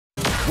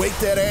Wake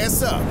that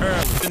ass up.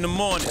 Early in the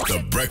morning.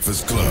 The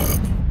Breakfast Club.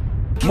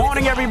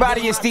 Morning,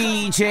 everybody. It's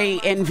DJ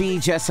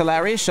NV, Jess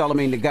Hilarious,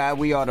 Charlamagne the Guy.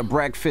 We are the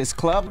Breakfast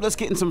Club. Let's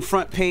get in some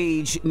front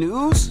page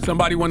news.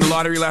 Somebody won the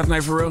lottery last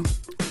night for real?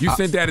 You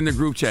sent that in the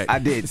group chat. I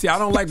did. See, I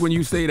don't like when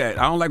you say that.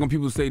 I don't like when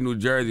people say New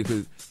Jersey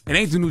because it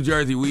ain't the New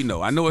Jersey we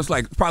know. I know it's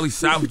like probably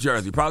South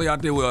Jersey, probably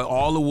out there where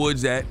all the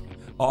woods at,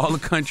 all the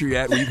country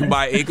at, where you can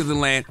buy acres of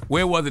land.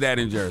 Where was it at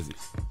in Jersey?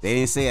 They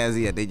didn't say as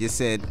yet. They just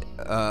said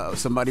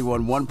somebody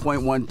won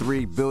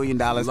 $1.13 billion.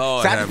 Lord so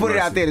I had to put it mercy.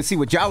 out there to see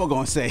what y'all were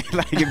going to say.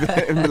 Like, it'd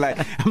be like,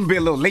 I'm going to be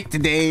a little late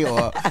today,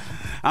 or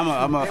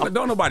But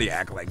don't nobody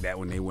act like that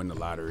when they win the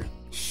lottery.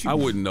 I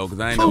wouldn't know because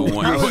I ain't never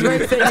won. I was ready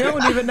to say, you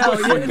don't even know.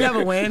 You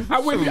never win.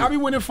 I be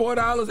winning $4,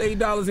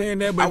 $8 here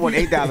and there. But I won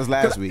 $8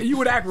 last week. You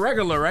would act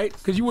regular, right?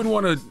 Because you wouldn't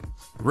want to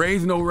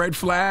raise no red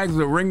flags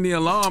or ring the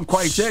alarm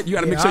quite yet. You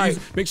got to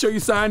make sure you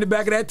sign the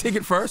back of that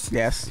ticket first.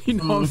 Yes. You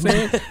know what I'm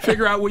saying?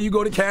 Figure out where you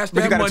go to cash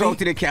But that you got to money. talk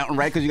to the accountant,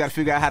 right? Because you got to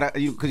figure out how to,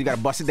 because you got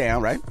to bust it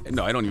down, right?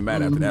 No, it don't even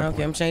matter after that Okay,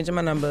 point. I'm changing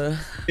my number.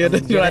 Yeah, I'm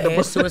you had to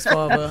ask to his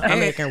father. I'm And-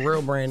 making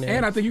real brand new.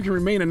 And I think you can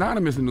remain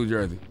anonymous in New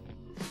Jersey,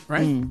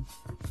 right?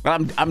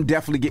 But I'm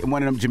definitely getting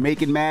one of them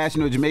Jamaican masks,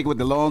 Jamaican with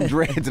the long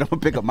dreads, and I'm going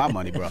to pick up my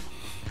money, bro.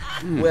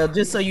 Well,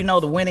 just so you know,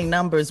 the winning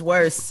numbers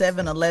were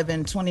 7,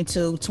 11,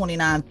 22,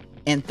 29,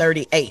 and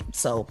 38.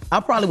 So I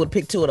probably would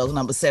pick two of those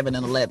numbers, 7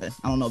 and 11.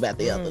 I don't know about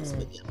the others,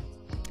 but yeah.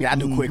 Yeah, I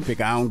do quick pick.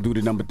 I don't do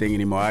the number thing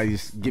anymore. I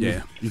just give Yeah,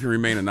 me. you can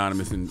remain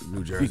anonymous in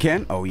New Jersey. You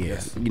can? Oh,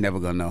 yes. You never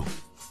going to know.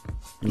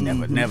 You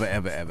never,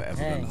 ever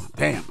gonna know.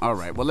 Damn. All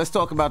right. Well, let's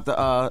talk about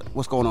the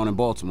what's going on in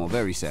Baltimore.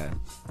 Very sad.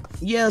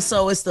 Yeah,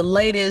 so it's the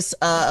latest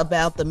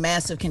about the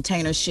massive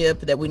container ship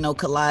that we know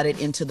collided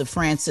into the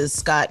Francis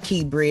Scott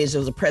Key Bridge. There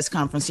was a press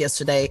conference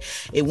yesterday.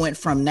 It went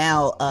from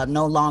now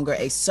no longer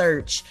a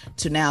search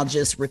to now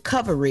just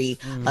recovery.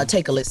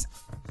 Take a listen.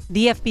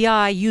 The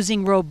FBI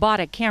using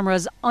robotic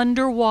cameras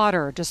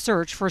underwater to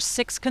search for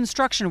 6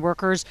 construction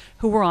workers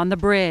who were on the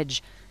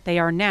bridge. They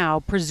are now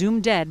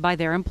presumed dead by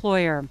their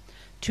employer.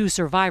 2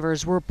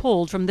 survivors were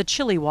pulled from the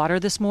chilly water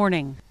this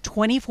morning.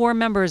 24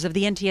 members of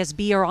the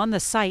NTSB are on the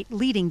site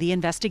leading the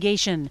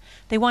investigation.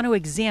 They want to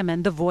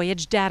examine the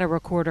voyage data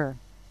recorder.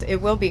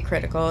 It will be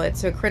critical.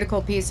 It's a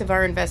critical piece of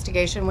our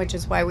investigation, which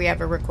is why we have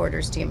a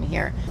recorders team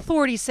here.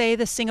 Authorities say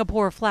the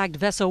Singapore-flagged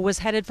vessel was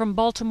headed from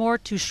Baltimore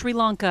to Sri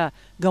Lanka,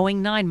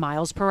 going 9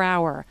 miles per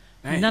hour.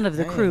 None of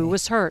the crew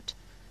was hurt.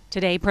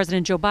 Today,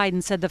 President Joe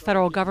Biden said the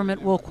federal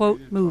government will, quote,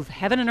 move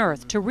heaven and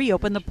earth to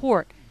reopen the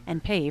port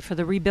and pay for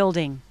the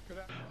rebuilding.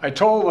 I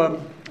told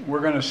them we're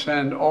going to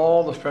send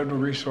all the federal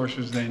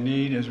resources they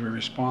need as we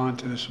respond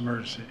to this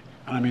emergency.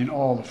 And I mean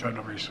all the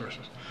federal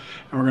resources.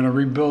 And we're going to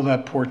rebuild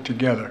that port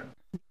together.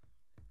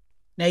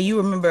 Now, you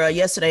remember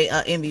yesterday,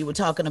 Envy, you were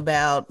talking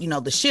about,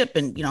 the ship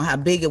and, how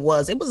big it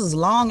was. It was as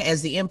long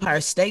as the Empire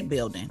State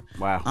Building.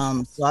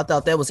 Wow. So I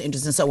thought that was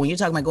interesting. So when you're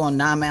talking about going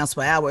 9 miles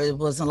per hour, it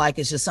wasn't like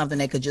it's just something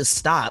that could just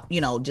stop,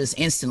 just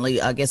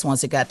instantly, I guess,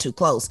 once it got too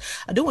close.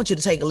 I do want you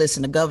to take a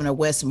listen to Governor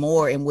Wes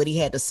Moore and what he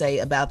had to say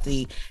about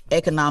the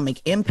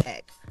economic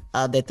impact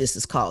that this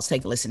has caused.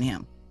 Take a listen to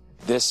him.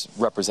 This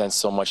represents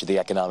so much of the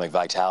economic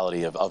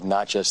vitality of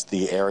not just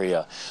the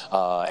area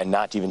and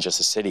not even just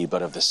the city,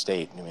 but of the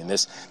state. I mean,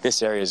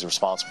 this area is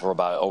responsible for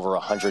about over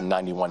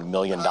 $191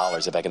 million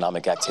of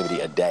economic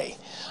activity a day.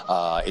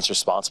 It's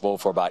responsible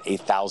for about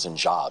 8,000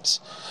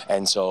 jobs.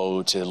 And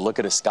so to look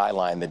at a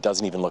skyline that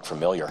doesn't even look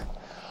familiar,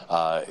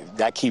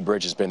 that Key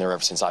Bridge has been there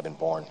ever since I've been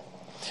born.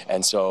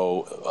 And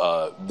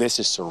so this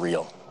is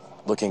surreal.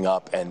 Looking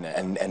up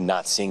and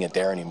not seeing it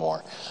there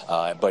anymore.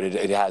 But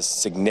it has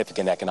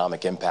significant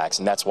economic impacts,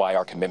 and that's why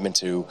our commitment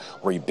to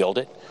rebuild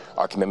it,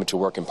 our commitment to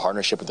work in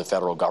partnership with the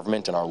federal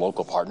government and our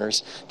local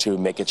partners to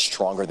make it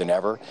stronger than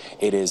ever,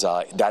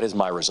 that is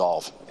my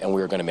resolve, and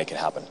we are going to make it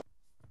happen.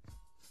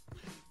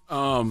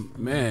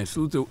 Man,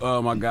 salute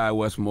to my guy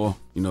Wes Moore.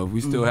 If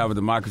we still have a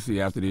democracy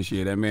after this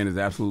year, that man is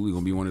absolutely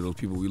going to be one of those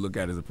people we look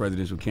at as a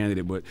presidential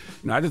candidate. But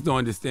I just don't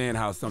understand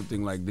how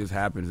something like this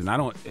happens. And I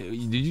don't.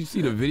 Did you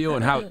see the video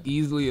and how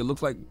easily it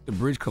looks like the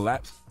bridge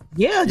collapsed?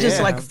 Yeah,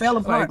 just like fell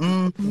apart.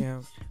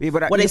 Yeah,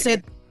 but What they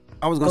said.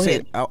 I was going to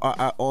say,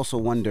 I also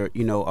wonder,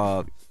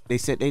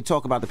 they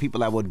talk about the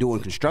people that were doing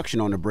construction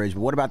on the bridge,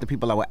 but what about the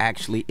people that were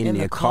actually in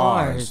their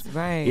cars?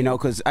 Right.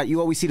 Because you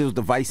always see those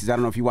devices. I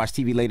don't know if you watch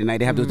TV late at night.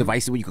 They have those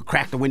devices where you could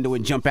crack the window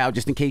and jump out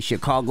just in case your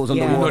car goes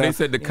underwater. They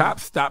said the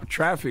cops stopped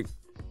traffic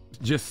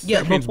just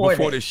seconds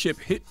before the ship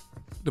hit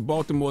the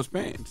Baltimore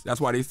spans.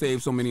 That's why they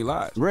saved so many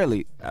lives.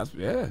 Really? That's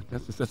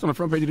on the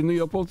front page of the New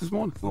York Post this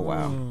morning. Oh,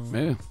 wow.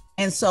 Yeah.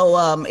 And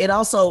so it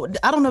also,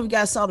 I don't know if you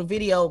guys saw the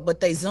video, but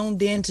they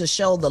zoomed in to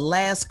show the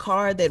last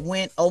car that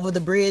went over the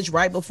bridge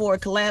right before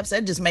it collapsed.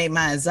 That just made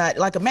my anxiety.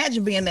 Like,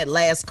 imagine being that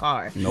last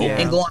car and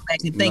going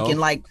back and thinking,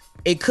 like,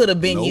 it could have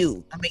been Nope.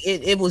 you. I mean,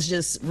 it was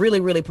just really,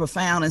 really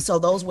profound. And so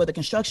those were the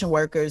construction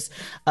workers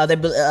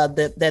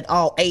that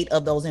all 8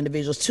 of those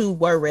individuals, 2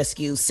 were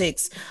rescued,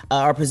 6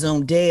 are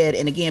presumed dead.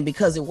 And again,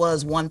 because it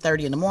was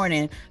 1:30 in the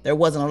morning, there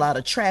wasn't a lot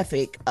of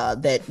traffic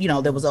that,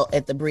 there was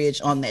at the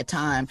bridge on that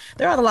time.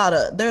 There's a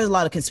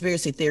lot of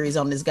conspiracy theories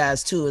on this,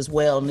 guys, too, as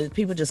well. And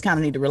people just kind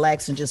of need to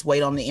relax and just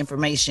wait on the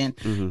information,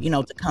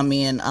 to come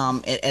in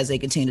as they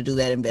continue to do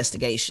that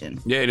investigation.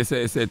 Yeah, it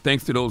said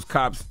thanks to those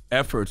cops'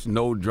 efforts,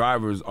 no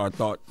drivers are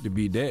thought to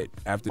be dead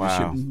after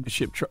the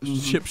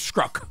ship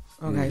struck.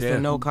 Okay, so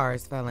no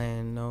cars fell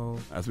in, no.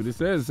 That's what it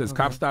says. It says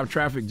cops stopped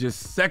traffic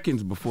just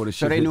seconds before the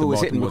ship So they hit knew the it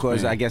was hitting Baltimore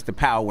because span. I guess the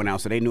power went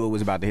out, so they knew it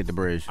was about to hit the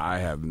bridge. I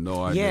have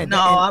no idea. Yeah,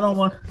 No, I don't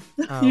want.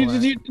 I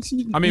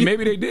mean,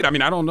 maybe they did. I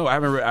mean, I don't know. I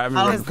haven't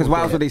read. Because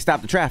why else would they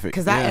stop the traffic?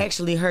 Because I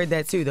actually heard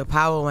that too. The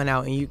power went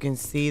out, and you can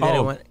see that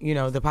it went.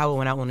 The power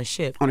went out on the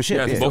ship. On the ship,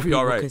 Yes, yeah. both of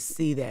y'all People right. could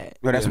see that.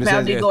 Well, that's what it Power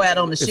says. did go out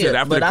on the It said ship,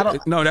 after but the- I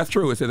don't. No, that's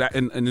true. It says that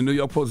in the New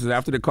York Post, it says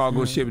after the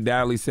cargo ship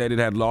Dally said it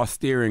had lost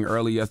steering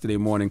early yesterday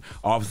morning,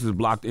 officers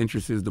blocked entrances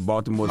to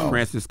Baltimore's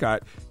Francis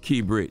Scott Key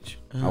Bridge.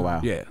 Oh,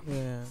 wow. Yeah.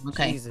 Yeah.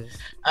 Okay. Jesus.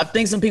 I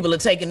think some people are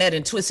taking that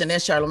and twisting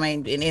that,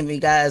 Charlamagne and Envy,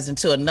 guys,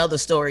 into another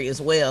story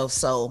as well.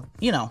 So,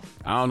 I don't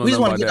know we just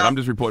nothing wanna about get that. off- I'm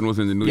just reporting what's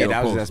in the New Yeah, York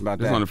that was Post. just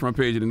about It's that. on the front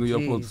page of the New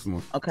York Post this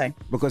morning. Okay.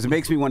 Because it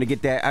makes me want to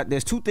get that.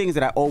 There's 2 things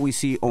that I always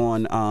see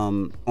on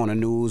the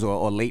news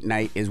or late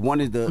night. Is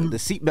one is the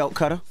seatbelt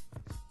cutter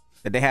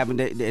that they have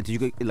that you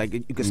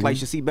could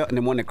slice your seatbelt, and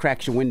then one that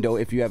cracks your window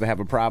if you ever have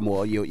a problem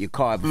or your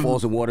car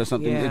falls in water or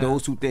something. Yeah.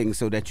 Those 2 things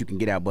so that you can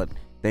get out. But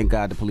thank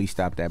God the police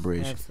stopped that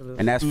bridge. Absolutely.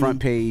 And that's front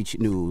page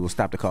news. We'll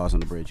stop the cars on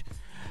the bridge.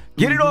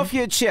 Get it off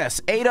your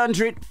chest.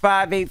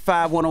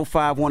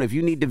 800-585-1051. If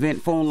you need to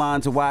vent, phone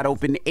lines are wide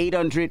open.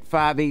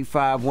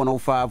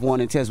 800-585-1051.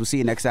 And Tez, we'll see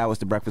you next hour. It's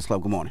The Breakfast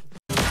Club. Good morning.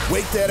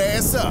 Wake that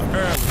ass up.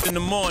 Early in the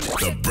morning.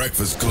 The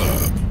Breakfast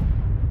Club.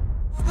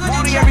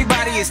 Morning,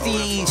 everybody. It's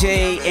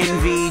DJ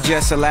Envy,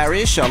 Jess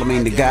Hilarious,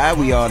 Charlamagne the Guy.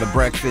 We are The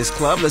Breakfast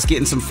Club. Let's get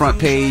in some front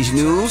page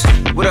news.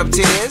 What up,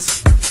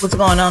 Tez? What's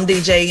going on,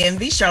 DJ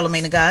Envy,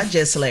 Charlamagne the Guy,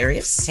 Jess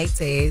Hilarious. Hey,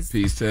 Tez.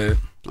 Peace, Ted.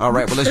 All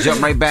right, well, let's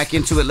jump right back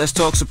into it. Let's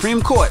talk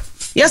Supreme Court.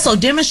 Yeah, so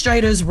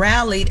demonstrators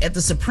rallied at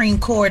the Supreme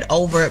Court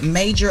over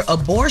major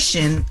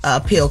abortion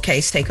pill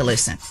case. Take a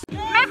listen.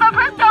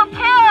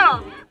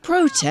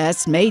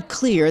 Protests made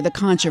clear the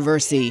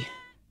controversy.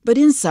 But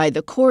inside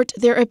the court,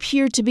 there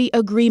appeared to be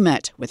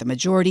agreement, with a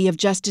majority of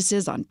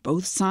justices on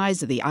both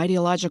sides of the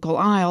ideological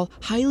aisle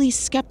highly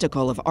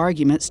skeptical of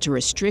arguments to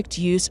restrict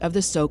use of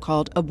the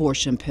so-called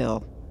abortion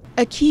pill.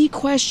 A key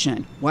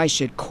question: why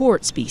should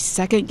courts be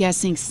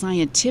second-guessing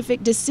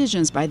scientific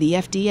decisions by the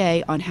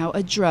FDA on how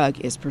a drug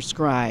is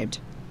prescribed?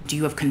 Do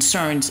you have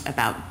concerns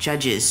about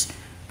judges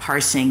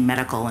parsing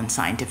medical and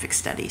scientific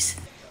studies?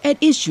 At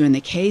issue in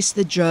the case,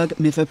 the drug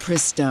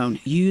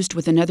mifepristone, used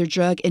with another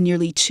drug in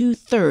nearly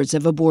 2/3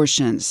 of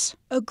abortions.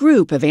 A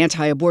group of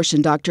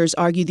anti-abortion doctors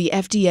argue the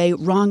FDA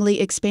wrongly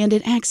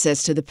expanded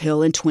access to the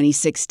pill in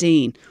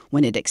 2016,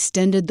 when it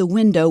extended the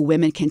window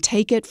women can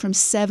take it from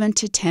 7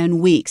 to 10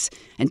 weeks,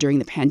 and during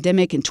the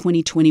pandemic in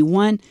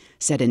 2021,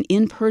 said an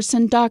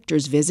in-person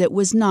doctor's visit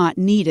was not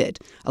needed,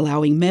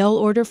 allowing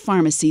mail-order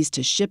pharmacies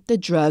to ship the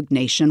drug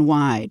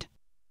nationwide.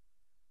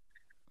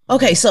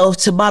 Okay, so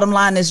to bottom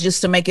line is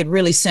just to make it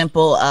really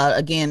simple.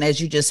 Again,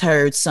 as you just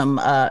heard, some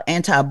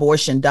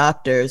anti-abortion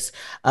doctors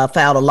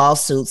filed a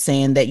lawsuit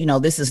saying that,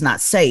 this is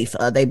not safe.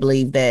 They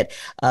believe that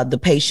the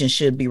patient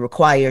should be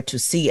required to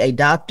see a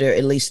doctor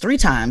at least 3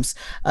 times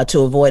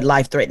to avoid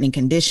life-threatening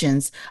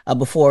conditions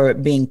before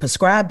being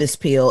prescribed this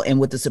pill. And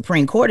what the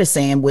Supreme Court is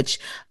saying, which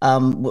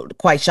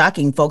quite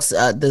shocking, folks,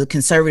 the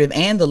conservative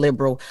and the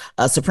liberal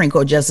Supreme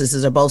Court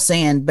justices are both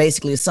saying,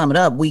 basically to sum it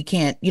up, we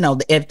can't,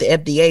 if the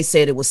FDA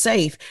said it was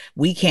safe,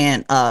 we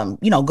can't,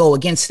 go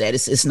against that.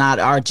 It's not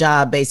our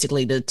job,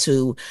 basically,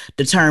 to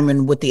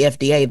determine with the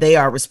FDA. They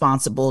are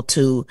responsible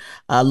to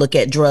look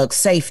at drug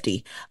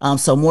safety.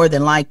 So more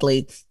than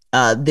likely,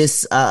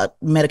 this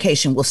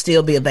medication will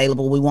still be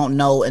available. We won't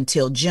know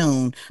until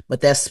June, but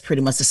that's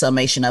pretty much the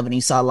summation of it. And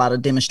you saw a lot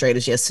of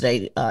demonstrators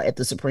yesterday at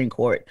the Supreme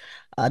Court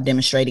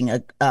demonstrating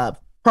a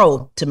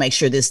pro to make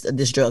sure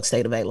this drug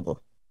stayed available.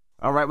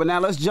 All right, well, now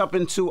let's jump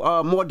into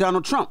more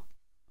Donald Trump.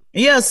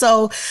 Yeah,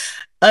 so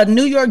a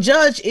New York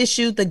judge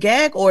issued the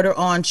gag order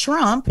on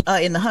Trump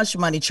in the hush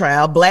money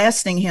trial,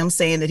 blasting him,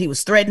 saying that he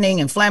was threatening,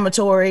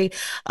 inflammatory,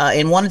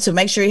 and wanted to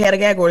make sure he had a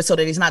gag order so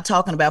that he's not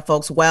talking about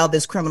folks while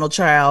this criminal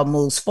trial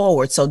moves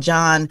forward. So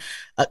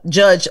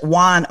Judge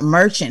Juan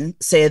Merchant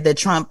said that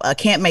Trump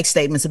can't make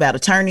statements about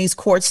attorneys,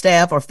 court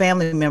staff, or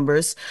family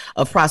members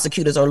of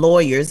prosecutors or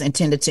lawyers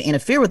intended to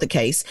interfere with the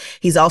case.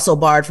 He's also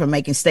barred from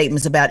making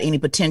statements about any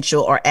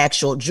potential or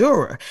actual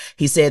juror.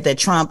 He said that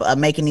Trump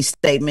making these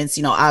statements,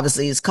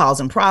 obviously is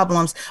causing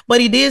problems.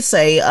 But he did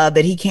say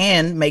that he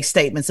can make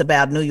statements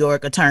about New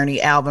York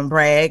Attorney Alvin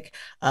Bragg,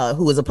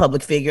 who is a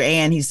public figure,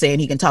 and he's saying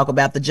he can talk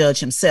about the judge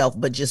himself,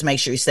 but just make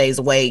sure he stays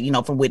away, you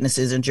know, from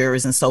witnesses and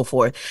juries and so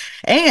forth.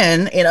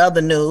 And in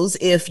other news,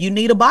 if you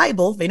need a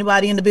Bible, if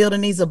anybody in the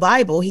building needs a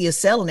Bible, he is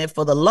selling it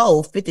for the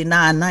low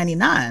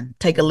 $59.99.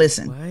 Take a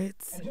listen. What?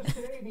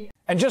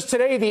 And just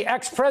today, the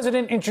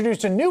ex-president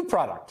introduced a new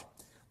product,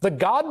 the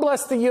God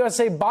Bless the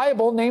USA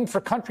Bible, named for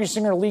country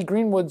singer Lee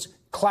Greenwood's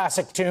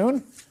classic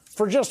tune.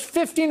 For just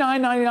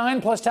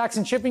 $59.99 plus tax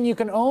and shipping, you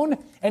can own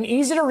an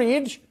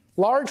easy-to-read,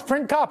 large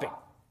print copy.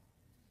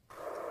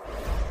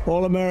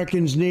 All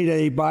Americans need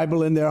a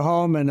Bible in their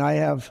home, and I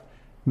have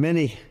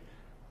many.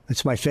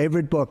 It's my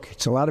favorite book.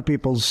 It's a lot of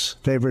people's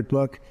favorite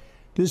book.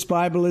 This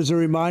Bible is a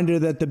reminder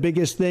that the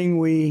biggest thing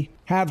we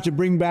have to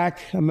bring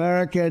back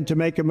America and to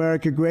make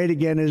America great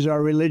again is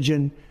our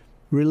religion.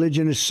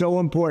 Religion is so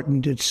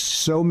important. It's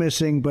so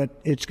missing, but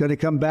it's going to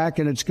come back,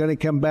 and it's going to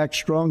come back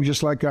strong,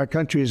 just like our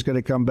country is going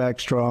to come back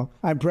strong.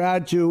 I'm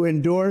proud to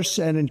endorse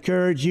and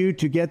encourage you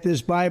to get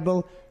this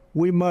Bible.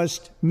 We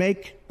must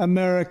make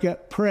America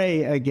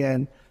pray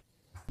again.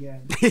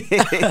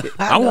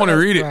 I want to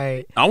read it.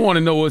 Right. I want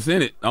to know what's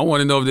in it. I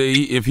want to know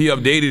if he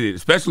updated it,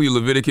 especially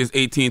Leviticus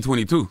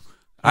 18:22.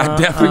 I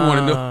definitely want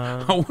to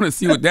know. I want to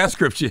see what that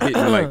scripture is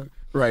like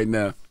right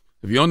now.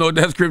 If you don't know what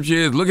that scripture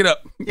is, look it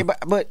up. Yeah,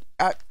 but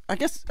I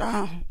guess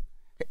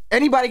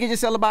anybody can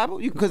just sell a Bible,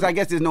 because I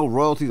guess there's no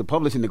royalties of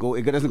publishing to go.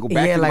 It doesn't go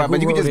back to the Bible,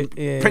 but you can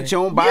just print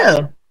your own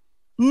Bible. Yeah.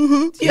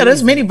 Yeah,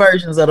 there's many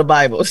versions of the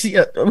Bible,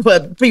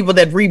 but people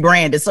that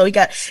rebrand it. So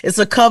it's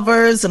a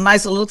cover. It's a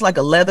nice. It looks like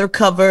a leather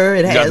cover.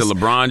 It you has got the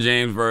LeBron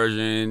James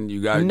version.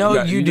 You got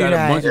you do got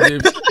not. A bunch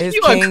of different...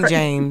 It's King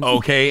James.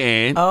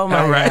 Okay, and oh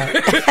my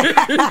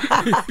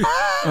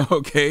God.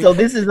 Okay. So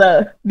this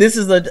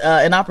is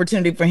an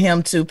opportunity for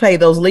him to pay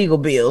those legal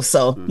bills.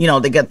 So you know,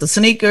 they got the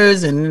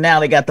sneakers, and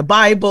now they got the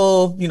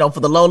Bible. You know,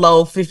 for the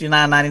low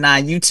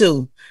 $59.99. You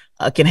too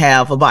can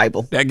have a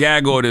Bible. That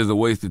gag order is a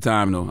waste of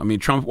time, though. I mean,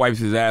 Trump wipes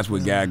his ass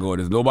with gag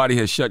orders. Nobody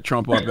has shut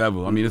Trump up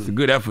ever. I mean, it's a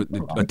good effort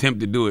to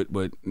attempt to do it,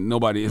 but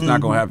it's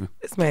not going to happen.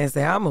 This man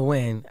said, I'm going to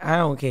win. I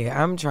don't care.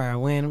 I'm trying to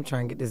win. I'm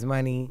trying to get this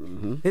money.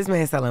 This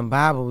man selling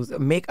Bibles.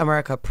 Make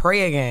America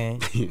pray again.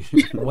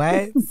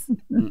 What?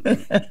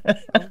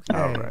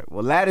 All right.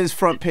 Well, that is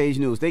front page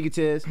news. Thank you,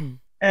 Tez.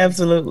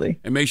 Absolutely.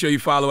 And make sure you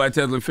follow at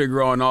Tesla and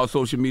Figaro on all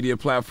social media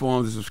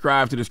platforms, and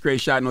subscribe to the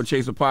Straight Shot No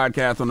Chaser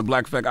podcast on the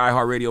Black Effect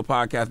iHeartRadio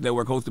podcast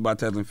network, hosted by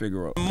Tesla and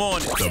Figaro.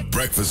 The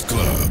Breakfast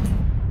Club.